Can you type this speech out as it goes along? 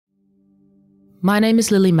My name is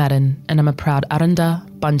Lily Madden, and I'm a proud Aranda,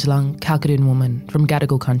 Bundjalung, Kalkadoon woman from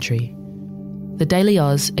Gadigal country. The Daily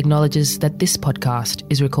Oz acknowledges that this podcast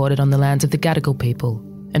is recorded on the lands of the Gadigal people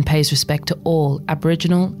and pays respect to all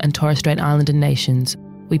Aboriginal and Torres Strait Islander nations.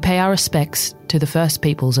 We pay our respects to the First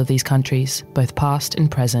Peoples of these countries, both past and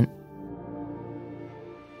present.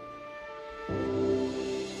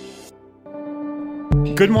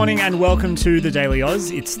 Good morning and welcome to the Daily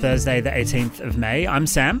Oz. It's Thursday the 18th of May. I'm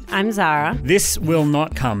Sam. I'm Zara. This will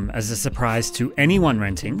not come as a surprise to anyone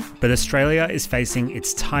renting, but Australia is facing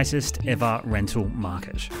its tightest ever rental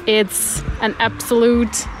market. It's an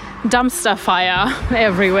absolute dumpster fire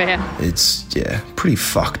everywhere. It's, pretty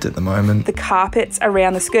fucked at the moment. The carpets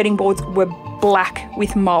around the skirting boards were black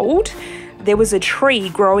with mould. There was a tree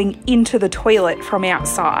growing into the toilet from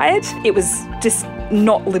outside. It was just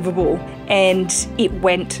not livable, and it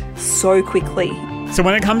went so quickly. So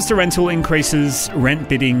when it comes to rental increases, rent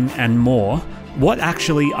bidding and more, what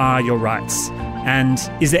actually are your rights? And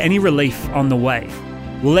is there any relief on the way?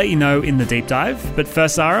 We'll let you know in the deep dive. But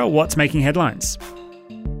first, Zara, what's making headlines?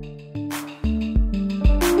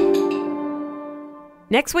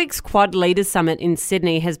 Next week's Quad Leaders Summit in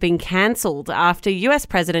Sydney has been cancelled after US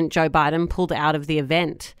President Joe Biden pulled out of the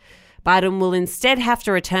event. Biden will instead have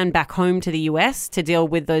to return back home to the US to deal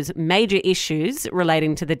with those major issues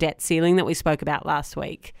relating to the debt ceiling that we spoke about last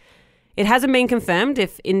week. It hasn't been confirmed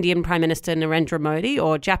if Indian Prime Minister Narendra Modi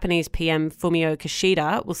or Japanese PM Fumio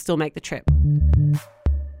Kishida will still make the trip.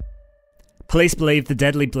 Police believe the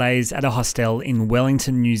deadly blaze at a hostel in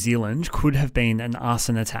Wellington, New Zealand could have been an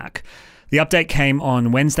arson attack. The update came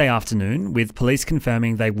on Wednesday afternoon, with police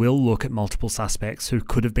confirming they will look at multiple suspects who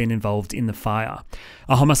could have been involved in the fire.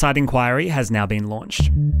 A homicide inquiry has now been launched.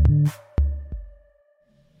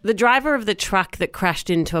 The driver of the truck that crashed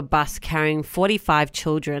into a bus carrying 45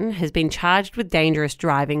 children has been charged with dangerous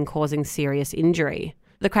driving causing serious injury.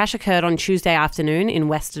 The crash occurred on Tuesday afternoon in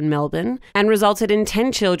Western Melbourne and resulted in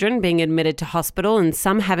 10 children being admitted to hospital and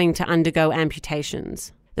some having to undergo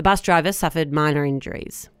amputations. The bus driver suffered minor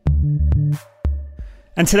injuries.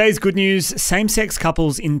 And today's good news, same-sex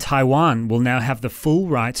couples in Taiwan will now have the full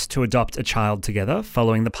right to adopt a child together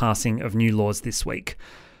following the passing of new laws this week.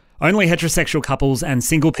 Only heterosexual couples and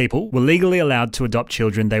single people were legally allowed to adopt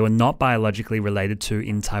children they were not biologically related to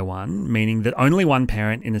in Taiwan, meaning that only one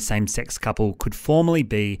parent in a same-sex couple could formally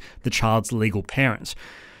be the child's legal parent.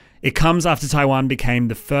 It comes after Taiwan became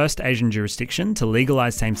the first Asian jurisdiction to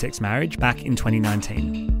legalise same-sex marriage back in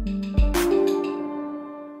 2019.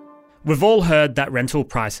 We've all heard that rental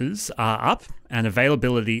prices are up and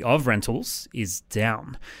availability of rentals is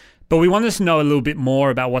down. But we wanted to know a little bit more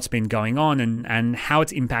about what's been going on and how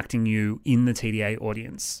it's impacting you in the TDA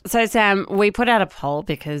audience. So, Sam, we put out a poll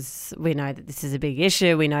because we know that this is a big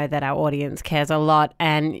issue. We know that our audience cares a lot.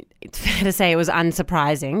 And it's fair to say it was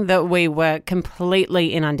unsurprising that we were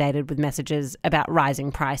completely inundated with messages about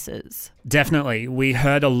rising prices. Definitely. We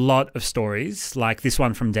heard a lot of stories like this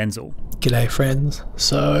one from Denzel. G'day friends.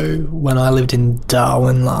 So when I lived in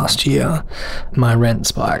Darwin last year, my rent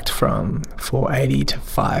spiked from $480 to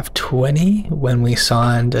 $520 when we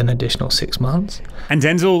signed an additional 6 months. And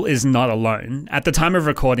Denzel is not alone. At the time of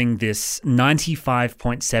recording this,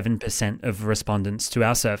 95.7% of respondents to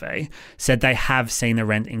our survey said they have seen a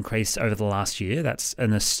rent increase over the last year. That's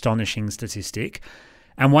an astonishing statistic.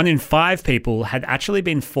 And 1 in 5 people had actually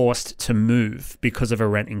been forced to move because of a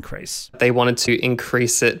rent increase. They wanted to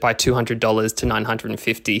increase it by $200 to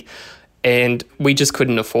 $950, and we just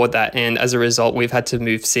couldn't afford that. And as a result, we've had to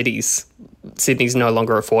move cities. Sydney's no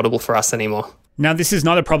longer affordable for us anymore. Now, this is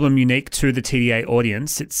not a problem unique to the TDA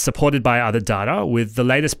audience. It's supported by other data, with the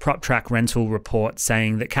latest PropTrack rental report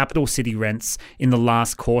saying that capital city rents in the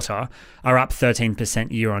last quarter are up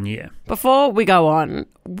 13% year on year. Before we go on,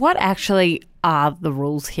 what actually are the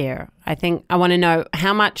rules here? I think I want to know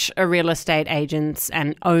how much are real estate agents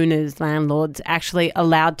and owners, landlords, actually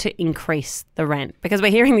allowed to increase the rent? Because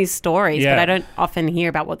we're hearing these stories, but I don't often hear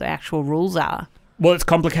about what the actual rules are. Well, it's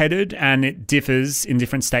complicated and it differs in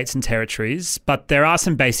different states and territories, but there are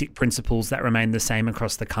some basic principles that remain the same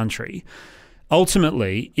across the country.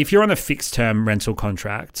 Ultimately, if you're on a fixed-term rental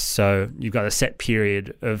contract, so you've got a set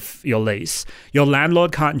period of your lease, your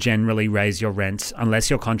landlord can't generally raise your rent unless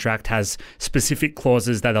your contract has specific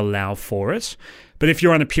clauses that allow for it. But if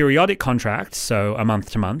you're on a periodic contract, so a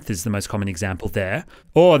month-to-month is the most common example there,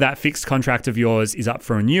 or that fixed contract of yours is up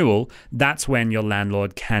for renewal, that's when your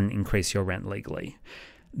landlord can increase your rent legally.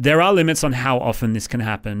 There are limits on how often this can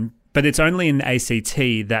happen, but it's only in the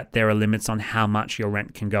ACT that there are limits on how much your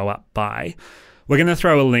rent can go up by. We're going to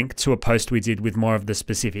throw a link to a post we did with more of the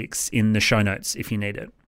specifics in the show notes if you need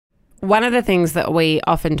it. One of the things that we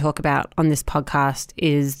often talk about on this podcast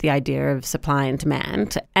is the idea of supply and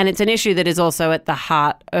demand. And it's an issue that is also at the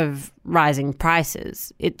heart of rising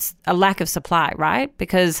prices. It's a lack of supply, right?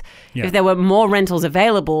 Because if there were more rentals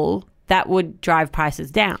available, that would drive prices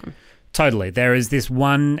down. Totally. There is this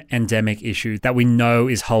one endemic issue that we know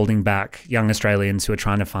is holding back young Australians who are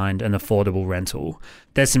trying to find an affordable rental.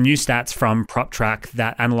 There's some new stats from PropTrack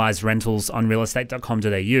that analyse rentals on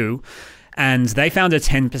realestate.com.au. And they found a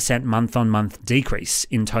 10% month-on-month decrease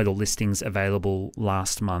in total listings available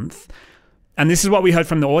last month. And this is what we heard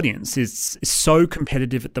from the audience. It's so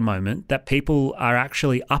competitive at the moment that people are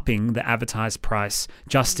actually upping the advertised price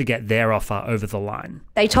just to get their offer over the line.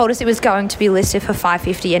 They told us it was going to be listed for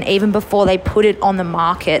 $550, and even before they put it on the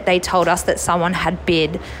market, they told us that someone had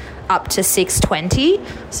bid up to $620.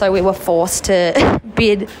 So we were forced to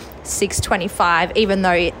bid $625, even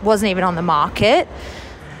though it wasn't even on the market.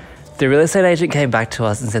 The real estate agent came back to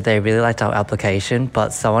us and said they really liked our application,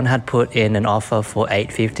 but someone had put in an offer for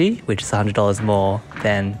 $850, which is $100 more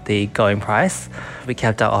than the going price. We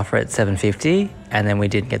kept our offer at $750, and then we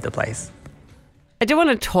didn't get the place. I do want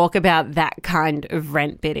to talk about that kind of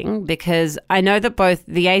rent bidding because I know that both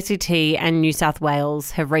the ACT and New South Wales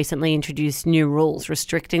have recently introduced new rules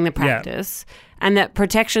restricting the practice, and that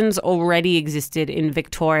protections already existed in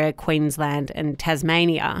Victoria, Queensland and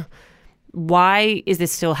Tasmania. Why is this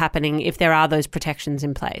still happening if there are those protections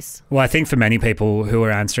in place? Well, I think for many people who were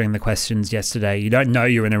answering the questions yesterday, you don't know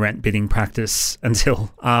you're in a rent bidding practice until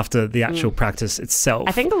after the actual practice itself.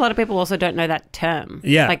 I think a lot of people also don't know that term.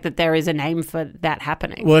 Yeah. Like that there is a name for that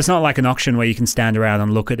happening. Well, it's not like an auction where you can stand around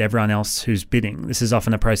and look at everyone else who's bidding. This is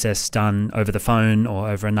often a process done over the phone or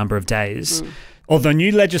over a number of days. Although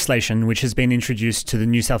new legislation, which has been introduced to the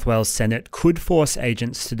New South Wales Senate, could force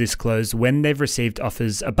agents to disclose when they've received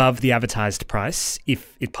offers above the advertised price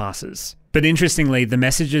if it passes. But interestingly, the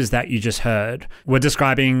messages that you just heard were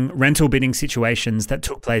describing rental bidding situations that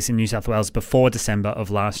took place in New South Wales before December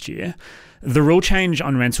of last year. The rule change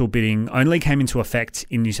on rental bidding only came into effect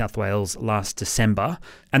in New South Wales last December,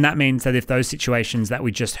 and that means that if those situations that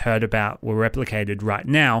we just heard about were replicated right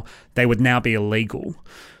now, they would now be illegal.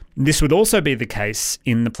 This would also be the case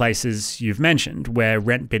in the places you've mentioned where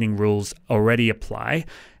rent bidding rules already apply,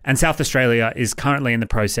 and South Australia is currently in the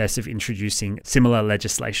process of introducing similar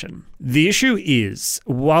legislation. The issue is,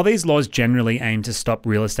 while these laws generally aim to stop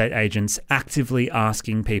real estate agents actively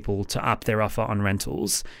asking people to up their offer on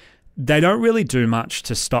rentals, they don't really do much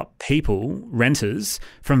to stop people, renters,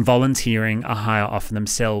 from volunteering a higher offer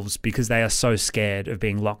themselves because they are so scared of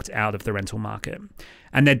being locked out of the rental market.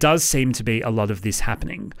 And there does seem to be a lot of this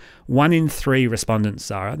happening. 1 in 3 respondents,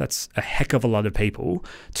 Zara, that's a heck of a lot of people,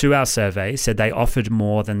 to our survey said they offered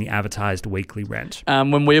more than the advertised weekly rent.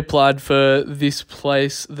 When we applied for this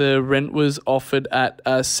place, the rent was offered at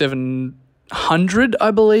 $700,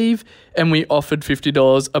 I believe, and we offered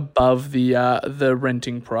 $50 above the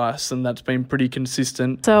renting price, and that's been pretty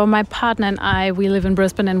consistent. So my partner and I, we live in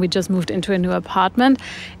Brisbane and we just moved into a new apartment.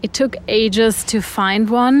 It took ages to find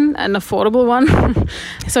one, an affordable one.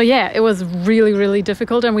 So yeah, it was really, really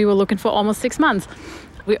difficult, and we were looking for almost 6 months.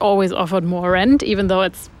 We always offered more rent, even though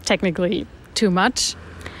it's technically too much.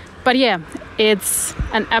 But yeah, it's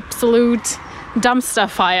an absolute dumpster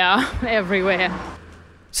fire everywhere.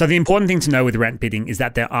 So the important thing to know with rent bidding is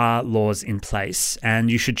that there are laws in place, and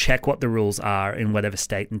you should check what the rules are in whatever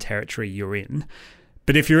state and territory you're in.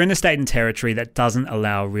 But if you're in a state and territory that doesn't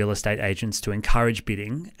allow real estate agents to encourage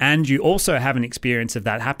bidding, and you also have an experience of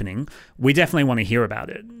that happening, we definitely want to hear about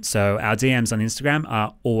it. So our DMs on Instagram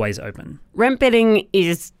are always open. Rent bidding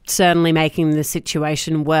is certainly making the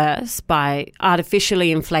situation worse by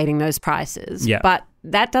artificially inflating those prices. Yeah. But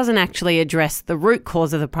that doesn't actually address the root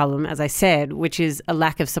cause of the problem, as I said, which is a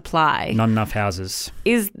lack of supply. Not enough houses.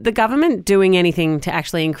 Is the government doing anything to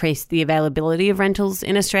actually increase the availability of rentals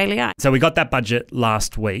in Australia? So we got that budget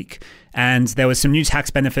last week, and there were some new tax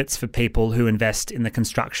benefits for people who invest in the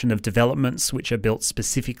construction of developments which are built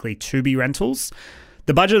specifically to be rentals.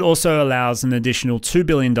 The budget also allows an additional $2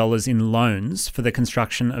 billion in loans for the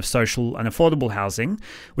construction of social and affordable housing,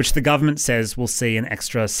 which the government says will see an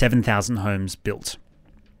extra 7,000 homes built.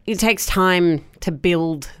 It takes time to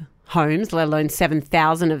build homes, let alone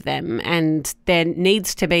 7,000 of them, and there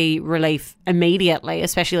needs to be relief immediately,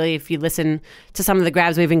 especially if you listen to some of the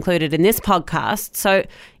grabs we've included in this podcast. So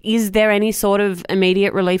is there any sort of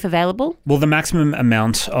immediate relief available? Well, the maximum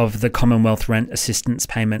amount of the Commonwealth Rent Assistance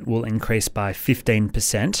payment will increase by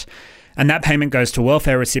 15%. And that payment goes to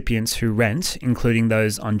welfare recipients who rent, including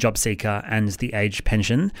those on JobSeeker and the age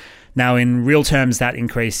pension. Now, in real terms, that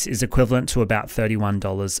increase is equivalent to about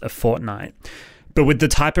 $31 a fortnight. But with the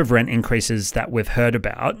type of rent increases that we've heard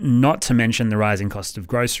about, not to mention the rising cost of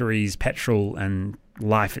groceries, petrol and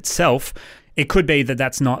life itself, it could be that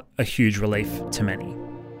that's not a huge relief to many.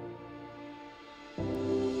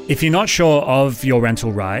 If you're not sure of your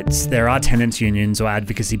rental rights, there are tenants' unions or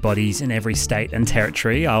advocacy bodies in every state and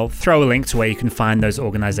territory. I'll throw a link to where you can find those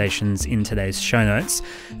organisations in today's show notes.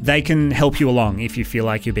 They can help you along if you feel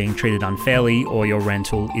like you're being treated unfairly or your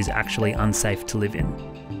rental is actually unsafe to live in.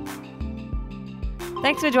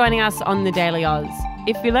 Thanks for joining us on The Daily Oz.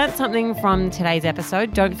 If you learnt something from today's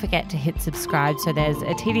episode, don't forget to hit subscribe so there's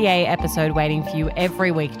a TDA episode waiting for you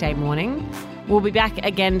every weekday morning. We'll be back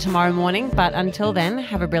again tomorrow morning, but until then,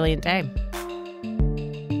 have a brilliant day.